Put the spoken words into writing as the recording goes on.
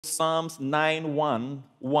Psalms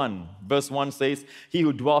 9:1. Verse 1 says, "He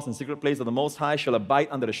who dwells in the secret place of the Most High shall abide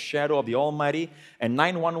under the shadow of the Almighty." And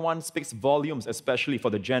 9:1 speaks volumes, especially for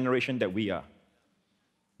the generation that we are.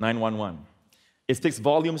 9:1. It speaks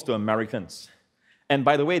volumes to Americans. And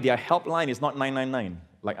by the way, their helpline is not 999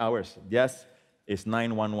 like ours. Yes, it's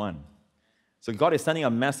 911. So God is sending a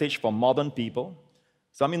message for modern people.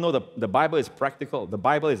 Some of you know the Bible is practical. The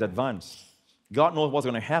Bible is advanced. God knows what's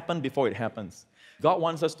going to happen before it happens. God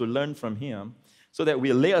wants us to learn from Him so that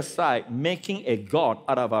we lay aside making a God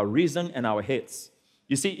out of our reason and our heads.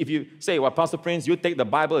 You see, if you say, "Well, Pastor Prince, you take the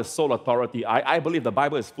Bible as sole authority," I believe the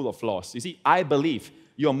Bible is full of flaws. You see, I believe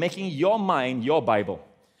you're making your mind your Bible.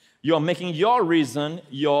 You're making your reason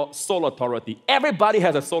your sole authority. Everybody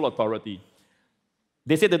has a sole authority.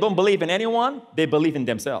 They say they don't believe in anyone, they believe in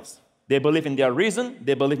themselves. They believe in their reason,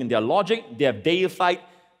 they believe in their logic, they have deified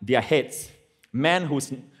their heads. Man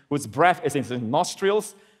whose breath is in his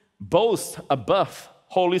nostrils boasts above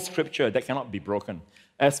Holy Scripture that cannot be broken.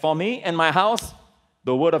 As for me and my house,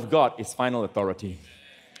 the Word of God is final authority.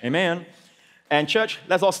 Amen. And church,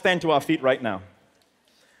 let's all stand to our feet right now.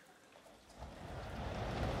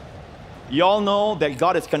 You all know that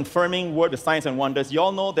God is confirming word with signs and wonders. You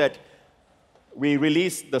all know that we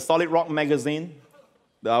released the Solid Rock magazine,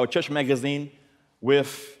 our church magazine,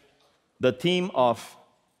 with the theme of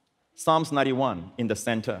Psalms 91 in the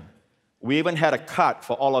center. We even had a card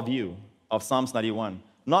for all of you of Psalms 91,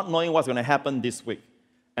 not knowing what's going to happen this week,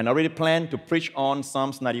 and already planned to preach on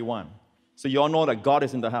Psalms 91. So you all know that God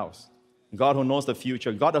is in the house. God who knows the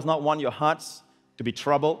future. God does not want your hearts to be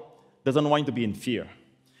troubled, doesn't want you to be in fear.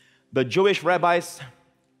 The Jewish rabbis,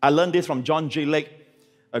 I learned this from John G. Lake,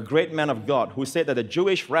 a great man of God, who said that the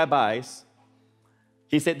Jewish rabbis,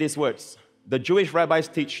 he said these words, the Jewish rabbis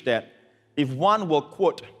teach that if one will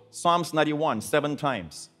quote Psalms 91 7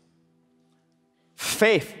 times,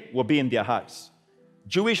 faith will be in their hearts.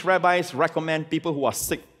 Jewish rabbis recommend people who are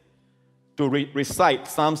sick to recite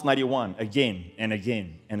Psalms 91 again and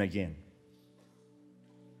again and again.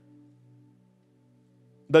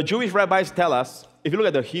 The Jewish rabbis tell us, if you look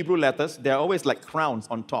at the Hebrew letters, there are always like crowns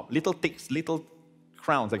on top, little ticks, little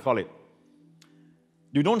crowns, they call it.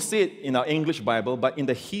 You don't see it in our English Bible, but in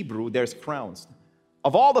the Hebrew, there's crowns.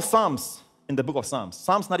 Of all the Psalms in the book of Psalms,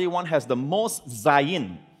 Psalms 91 has the most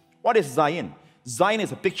zayin. What is zayin? Zayin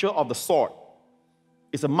is a picture of the sword.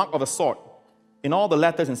 It's a mark of a sword in all the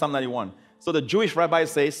letters in Psalm 91. So the Jewish rabbi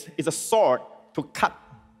says it's a sword to cut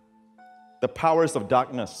the powers of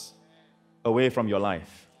darkness away from your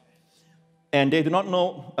life. And they do not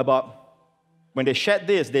know about, when they shared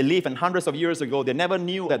this, they lived in hundreds of years ago, they never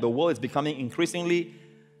knew that the world is becoming increasingly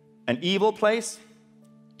an evil place,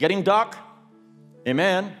 getting dark.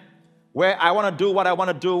 Amen. Where I want to do what I want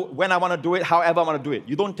to do, when I want to do it, however I want to do it.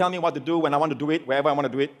 You don't tell me what to do when I want to do it, wherever I want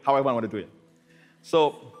to do it, however I want to do it.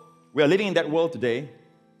 So we are living in that world today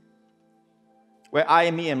where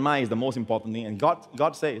I, me, and my is the most important thing. And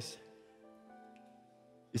God says,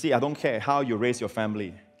 you see, I don't care how you raise your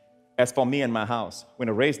family. As for me and my house, we're going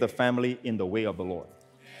to raise the family in the way of the Lord.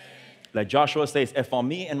 Like Joshua says, as for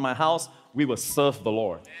me and my house, we will serve the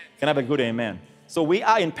Lord. Can I have a good amen? So we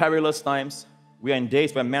are in perilous times. We are in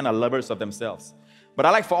days where men are lovers of themselves. But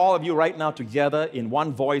I'd like for all of you right now together in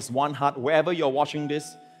one voice, one heart, wherever you're watching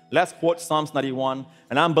this, let's quote Psalms 91.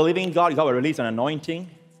 And I'm believing God will release an anointing,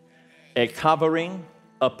 a covering,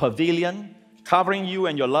 a pavilion, covering you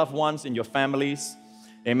and your loved ones and your families.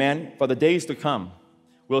 Amen. For the days to come.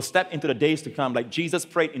 We'll step into the days to come like Jesus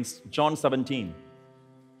prayed in John 17.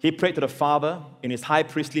 He prayed to the Father in his high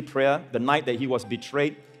priestly prayer the night that he was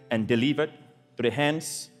betrayed and delivered to the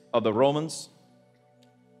hands of the Romans.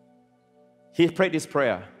 He prayed this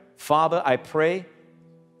prayer, Father, I pray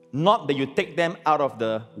not that you take them out of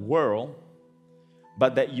the world,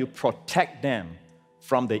 but that you protect them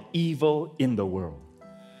from the evil in the world.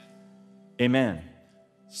 Amen.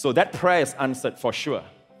 So that prayer is answered for sure.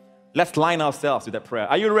 Let's line ourselves with that prayer.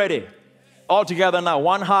 Are you ready? All together now,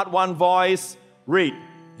 one heart, one voice. Read.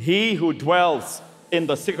 He who dwells in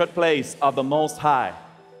the secret place of the Most High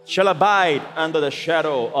shall abide under the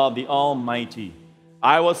shadow of the Almighty.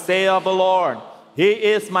 I will say of the Lord, He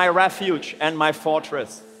is my refuge and my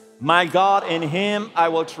fortress. My God, in Him I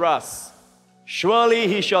will trust. Surely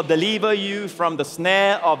He shall deliver you from the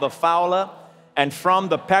snare of the fowler and from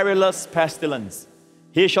the perilous pestilence.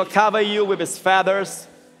 He shall cover you with His feathers,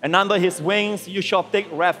 and under His wings you shall take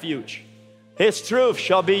refuge. His truth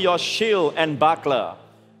shall be your shield and buckler.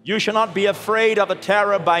 You shall not be afraid of the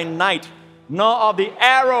terror by night, nor of the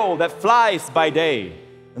arrow that flies by day,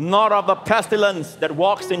 nor of the pestilence that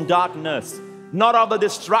walks in darkness, nor of the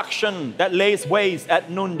destruction that lays waste at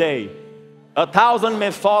noonday. 1,000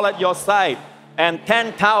 may fall at your side, and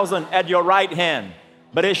 10,000 at your right hand,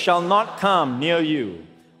 but it shall not come near you.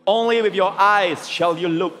 Only with your eyes shall you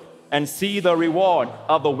look and see the reward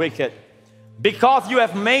of the wicked. Because you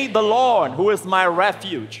have made the Lord, who is my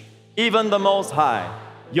refuge, even the Most High,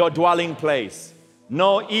 your dwelling place.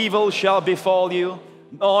 No evil shall befall you,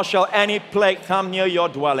 nor shall any plague come near your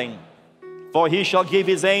dwelling. For he shall give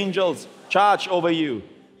his angels charge over you,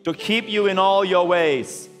 to keep you in all your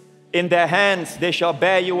ways. In their hands they shall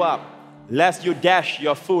bear you up, lest you dash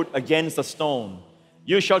your foot against a stone.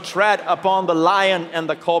 You shall tread upon the lion and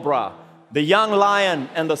the cobra, the young lion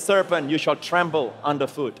and the serpent you shall trample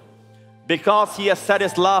underfoot. Because he has set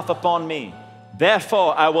his love upon me,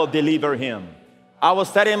 therefore I will deliver him. I will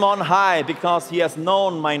set him on high because he has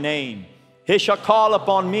known my name. He shall call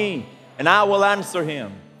upon me, and I will answer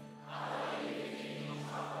him.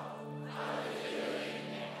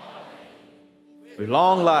 With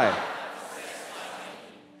long life,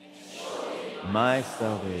 my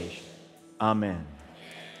salvation. Amen.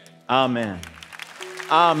 Amen.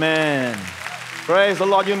 Amen. Praise the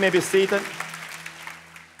Lord. You may be seated.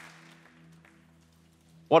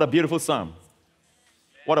 What a beautiful psalm.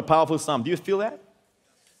 What a powerful psalm. Do you feel that?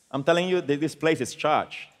 I'm telling you that this place is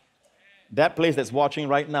charged. That place that's watching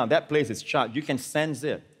right now, that place is charged. You can sense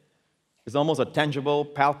it. It's almost a tangible,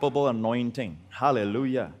 palpable anointing.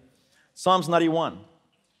 Hallelujah. Psalms 91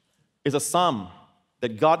 is a psalm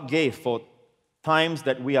that God gave for times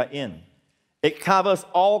that we are in. It covers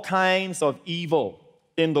all kinds of evil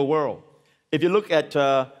in the world. If you look at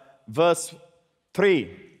verse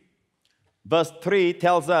 3, verse 3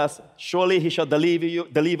 tells us, surely he shall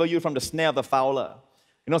deliver you from the snare of the fowler.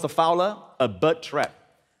 You know what's a fowler? A bird trap.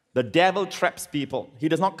 The devil traps people. He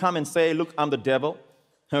does not come and say, look, I'm the devil.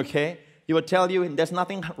 Okay? He will tell you there's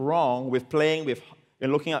nothing wrong with playing with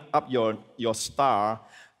and looking up your star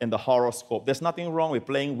in the horoscope. There's nothing wrong with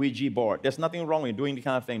playing Ouija board. There's nothing wrong with doing the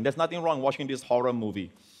kind of thing. There's nothing wrong watching this horror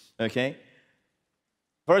movie. Okay?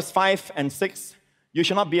 Verse 5 and 6, you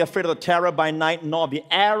shall not be afraid of the terror by night, nor the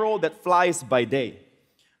arrow that flies by day.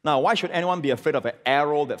 Now, why should anyone be afraid of an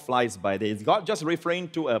arrow that flies by day? Is God just referring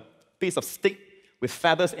to a piece of stick with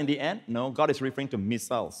feathers in the end? No, God is referring to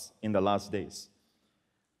missiles in the last days.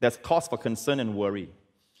 There's cause for concern and worry.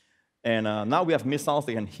 And now we have missiles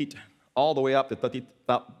that can hit all the way up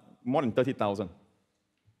to more than 30,000.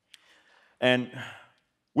 And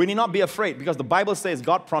we need not be afraid because the Bible says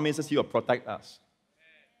God promises He will protect us.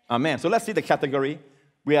 Amen. So let's see the category.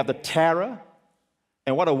 We have the terror.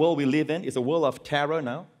 And what a world we live in is a world of terror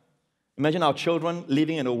now. Imagine our children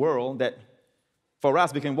living in a world that, for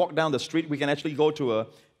us, we can walk down the street, we can actually go to an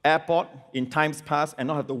airport in times past and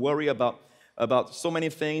not have to worry about so many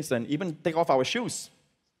things and even take off our shoes.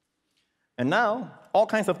 And now, all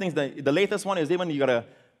kinds of things. The latest one is even you got to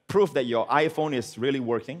prove that your iPhone is really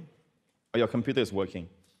working or your computer is working.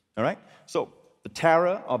 All right? So the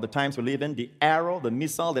terror of the times we live in, the arrow, the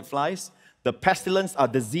missile that flies, the pestilence are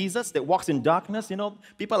diseases that walks in darkness. You know,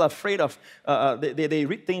 people are afraid of, they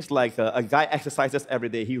read things like a guy exercises every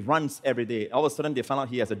day, he runs every day. All of a sudden, they found out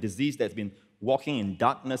he has a disease that's been walking in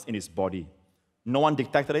darkness in his body. No one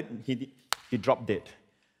detected it, he dropped dead.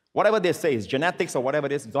 Whatever they say, is genetics or whatever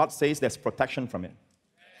it is, God says there's protection from it.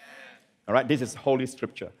 All right, this is Holy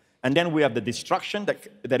Scripture. And then we have the destruction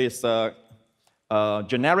that is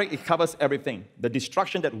generic, it covers everything. The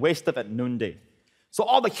destruction that wasteth at noonday. So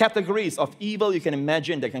all the categories of evil you can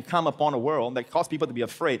imagine that can come upon a world that cause people to be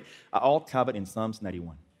afraid are all covered in Psalms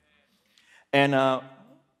 91. And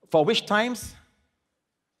for which times?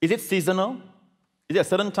 Is it seasonal? Is it at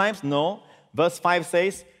certain times? No. Verse 5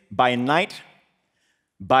 says, by night,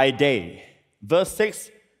 by day. Verse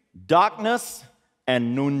 6, darkness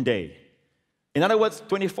and noonday. In other words,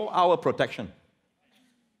 24-hour protection.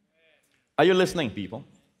 Are you listening, people?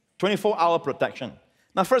 24-hour protection.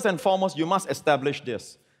 Now, first and foremost, you must establish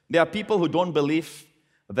this. There are people who don't believe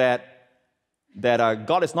that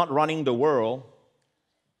God is not running the world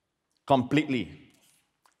completely.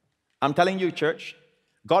 I'm telling you, church,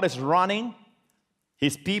 God is running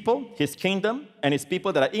His people, His kingdom, and His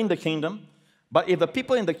people that are in the kingdom. But if the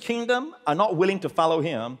people in the kingdom are not willing to follow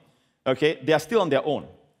Him, okay, they are still on their own.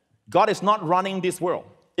 God is not running this world.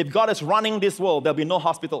 If God is running this world, there'll be no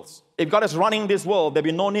hospitals. If God is running this world, there'll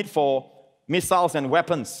be no need for missiles and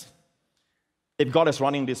weapons. If God is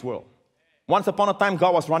running this world. Once upon a time,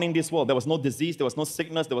 God was running this world. There was no disease, there was no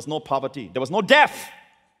sickness, there was no poverty, there was no death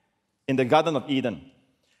in the Garden of Eden.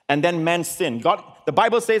 And then man sinned. The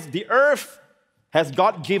Bible says the earth has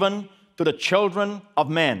God given to the children of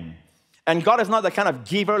man. And God is not the kind of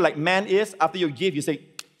giver like man is. After you give, you say,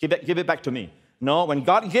 give it back to me. No, when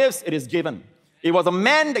God gives, it is given. It was a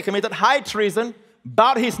man that committed high treason,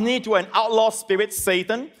 bowed his knee to an outlaw spirit,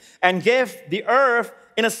 Satan, and gave the earth,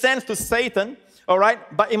 in a sense, to Satan, all right?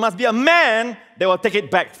 But it must be a man that will take it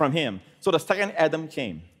back from him. So the second Adam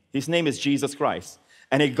came. His name is Jesus Christ.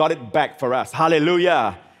 And he got it back for us.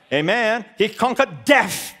 Hallelujah. Amen. He conquered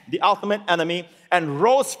death, the ultimate enemy, and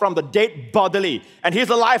rose from the dead bodily. And he's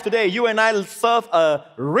alive today. You and I serve a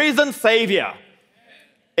risen Savior.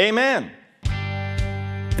 Amen.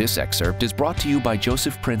 This excerpt is brought to you by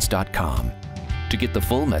josephprince.com. To get the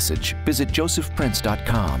full message, visit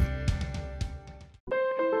josephprince.com.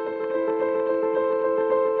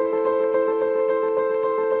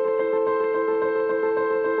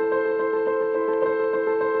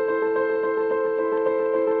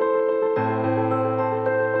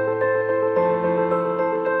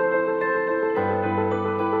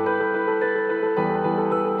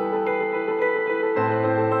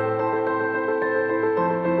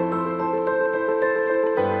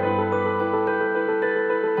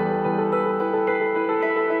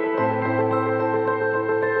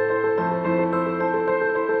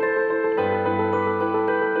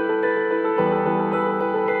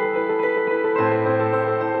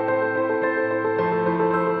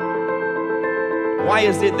 Why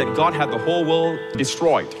is it that God had the whole world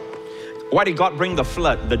destroyed? Why did God bring the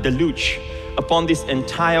flood, the deluge, upon this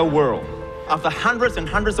entire world? After hundreds and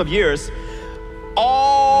hundreds of years,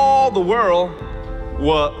 all the world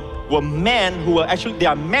were men who were actually, they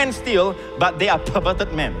are men still, but they are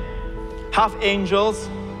perverted men. Half angels,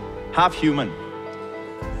 half human.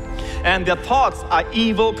 And their thoughts are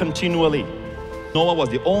evil continually. Noah was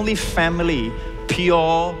the only family,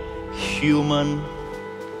 pure human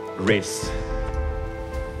race.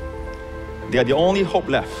 They are the only hope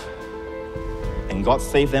left. And God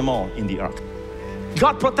saved them all in the ark.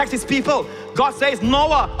 God protects His people. God says,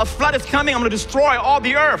 Noah, a flood is coming. I'm going to destroy all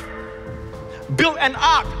the earth. Build an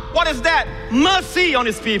ark. What is that? Mercy on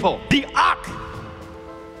His people. The ark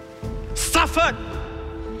suffered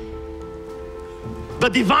the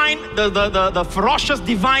divine, the ferocious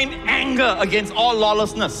divine anger against all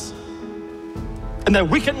lawlessness and the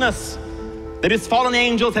wickedness that His fallen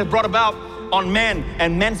angels have brought about on man,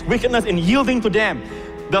 and man's wickedness in yielding to them.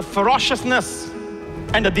 The ferociousness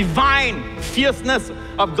and the divine fierceness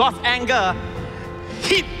of God's anger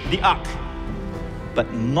hit the ark,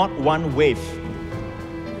 but not one wave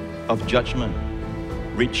of judgment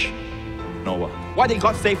reached Noah. Why did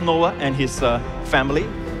God save Noah and his family?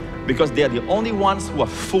 Because they are the only ones who are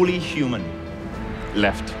fully human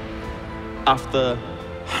left. After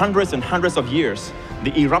hundreds and hundreds of years,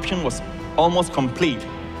 the eruption was almost complete.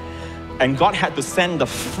 And God had to send the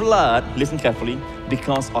flood, listen carefully,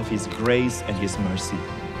 because of His grace and His mercy.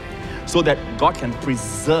 So that God can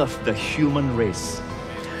preserve the human race.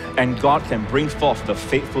 And God can bring forth the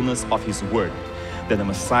faithfulness of His word. That the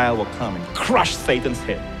Messiah will come and crush Satan's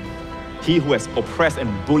head. He who has oppressed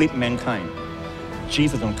and bullied mankind.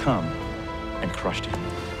 Jesus will come and crush him.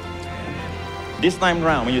 This time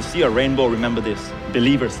round, when you see a rainbow, remember this.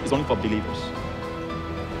 Believers, it's only for believers.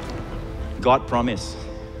 God promised.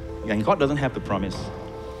 And God doesn't have to promise.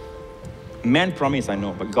 Man promise, I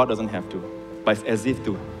know, but God doesn't have to. But it's as if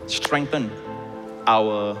to strengthen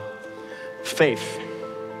our faith.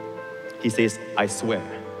 He says, I swear,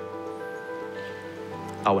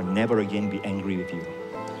 I will never again be angry with you.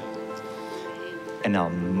 And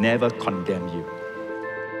I'll never condemn you.